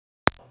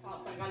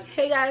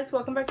Hey guys,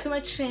 welcome back to my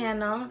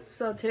channel.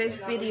 So today's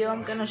video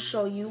I'm gonna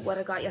show you what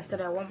I got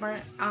yesterday at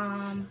Walmart.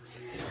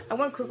 I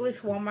went quickly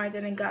to Walmart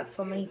and got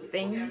so many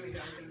things.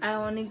 I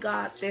only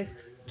got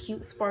this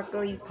cute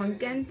sparkly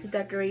pumpkin to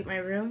decorate my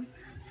room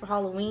for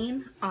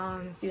Halloween.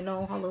 As you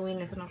know, Halloween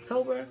is in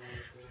October,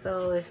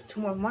 so it's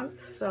 2 more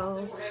months,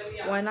 so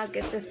why not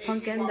get this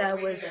pumpkin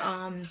that was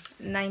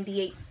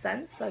 98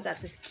 cents. So I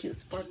got this cute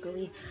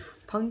sparkly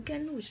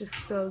pumpkin, which is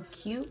so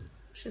cute.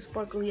 She's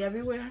sparkly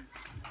everywhere.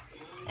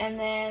 And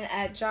then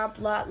at Job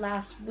Lot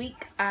last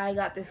week, I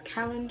got this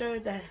calendar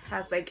that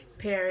has like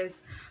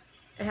Paris.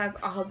 It has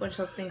a whole bunch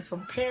of things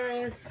from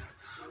Paris.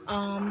 So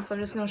I'm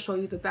just gonna show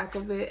you the back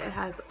of it. It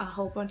has a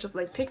whole bunch of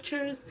like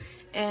pictures,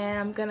 and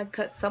I'm gonna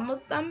cut some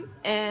of them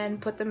and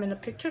put them in a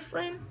picture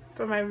frame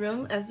for my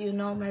room. As you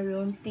know, my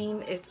room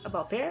theme is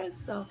about Paris,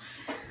 so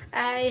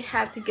I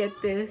had to get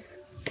this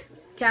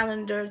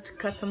calendar to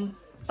cut some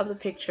of the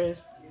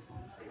pictures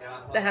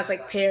that has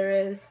like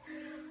Paris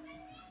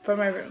for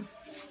my room.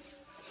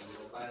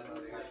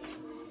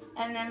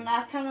 And then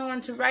last time I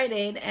went to Rite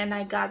Aid and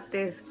I got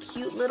this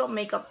cute little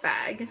makeup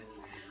bag,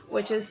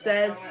 which it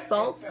says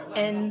salt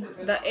in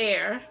the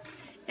air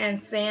and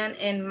sand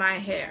in my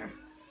hair.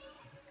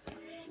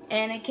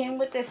 And it came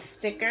with this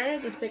sticker.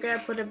 The sticker, I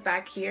put it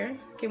back here.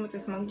 It came with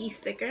this monkey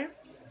sticker,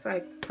 so I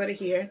put it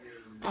here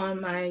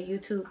on my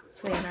YouTube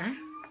planner.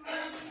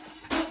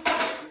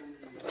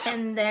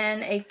 And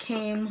then it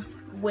came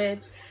with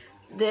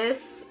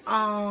this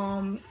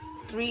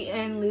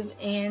 3-in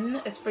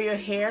leave-in. It's for your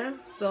hair,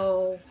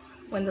 so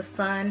when the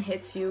sun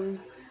hits you,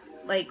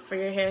 like for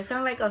your hair, kind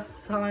of like a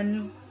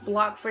sun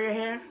block for your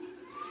hair.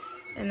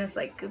 And it's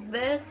like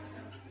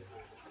this.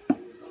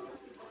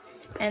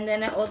 And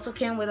then it also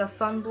came with a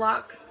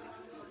sunblock,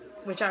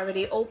 which I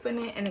already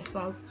opened it, and it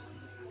smells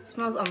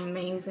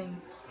amazing.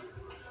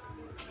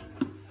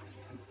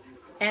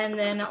 And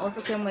then it also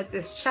came with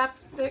this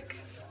chapstick,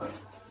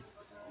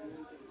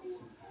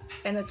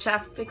 and the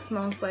chapstick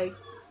smells like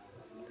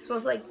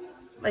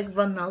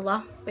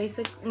vanilla,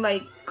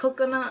 like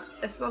coconut.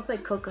 It smells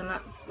like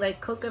coconut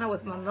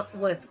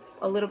with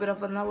a little bit of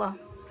vanilla.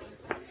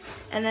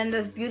 And then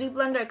this beauty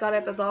blender I got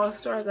at the dollar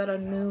store. I got a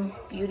new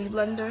beauty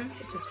blender,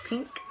 which is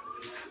pink,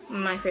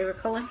 my favorite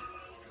color.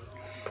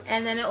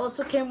 And then it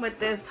also came with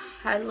this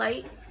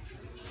highlight,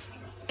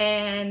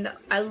 and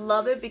I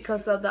love it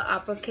because of the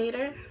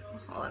applicator.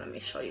 Hold on, let me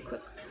show you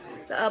quick.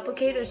 The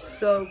applicator is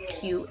so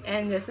cute,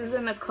 and this is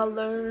in a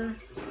color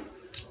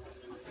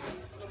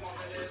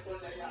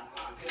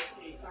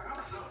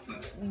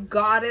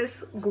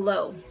Goddess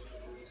Glow.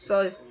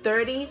 So it's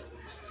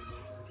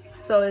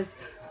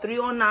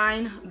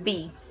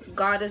 309B,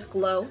 Goddess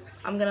Glow.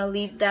 I'm gonna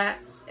leave that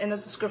in the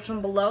description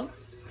below.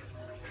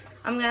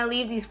 I'm gonna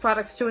leave these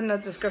products too in the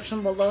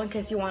description below in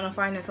case you want to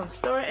find it some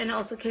store. And it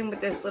also came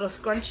with this little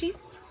scrunchie,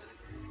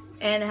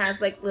 and it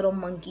has like little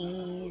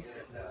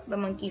monkeys, the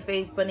monkey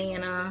face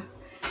banana,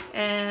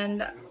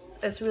 and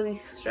it's really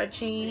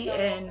stretchy,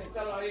 and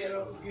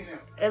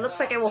it looks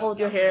like it will hold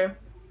your hair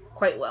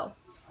quite well.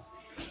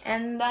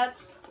 And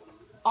that's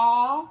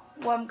all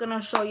what I'm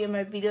gonna show you in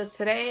my video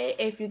today.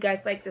 If you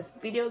guys like this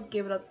video,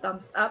 give it a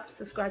thumbs up,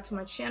 subscribe to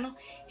my channel,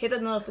 hit the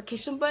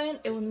notification button.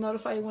 It will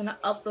notify you when I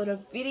upload a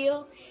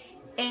video.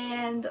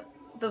 And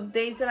the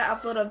days that I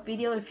upload a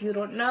video, if you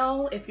don't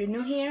know, if you're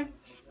new here,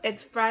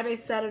 it's Friday,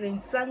 Saturday, and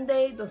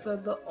Sunday. Those are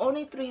the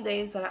only 3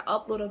 days that I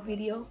upload a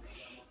video.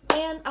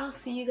 And I'll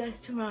see you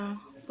guys tomorrow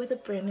with a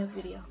brand new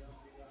video.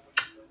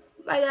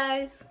 Bye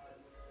guys.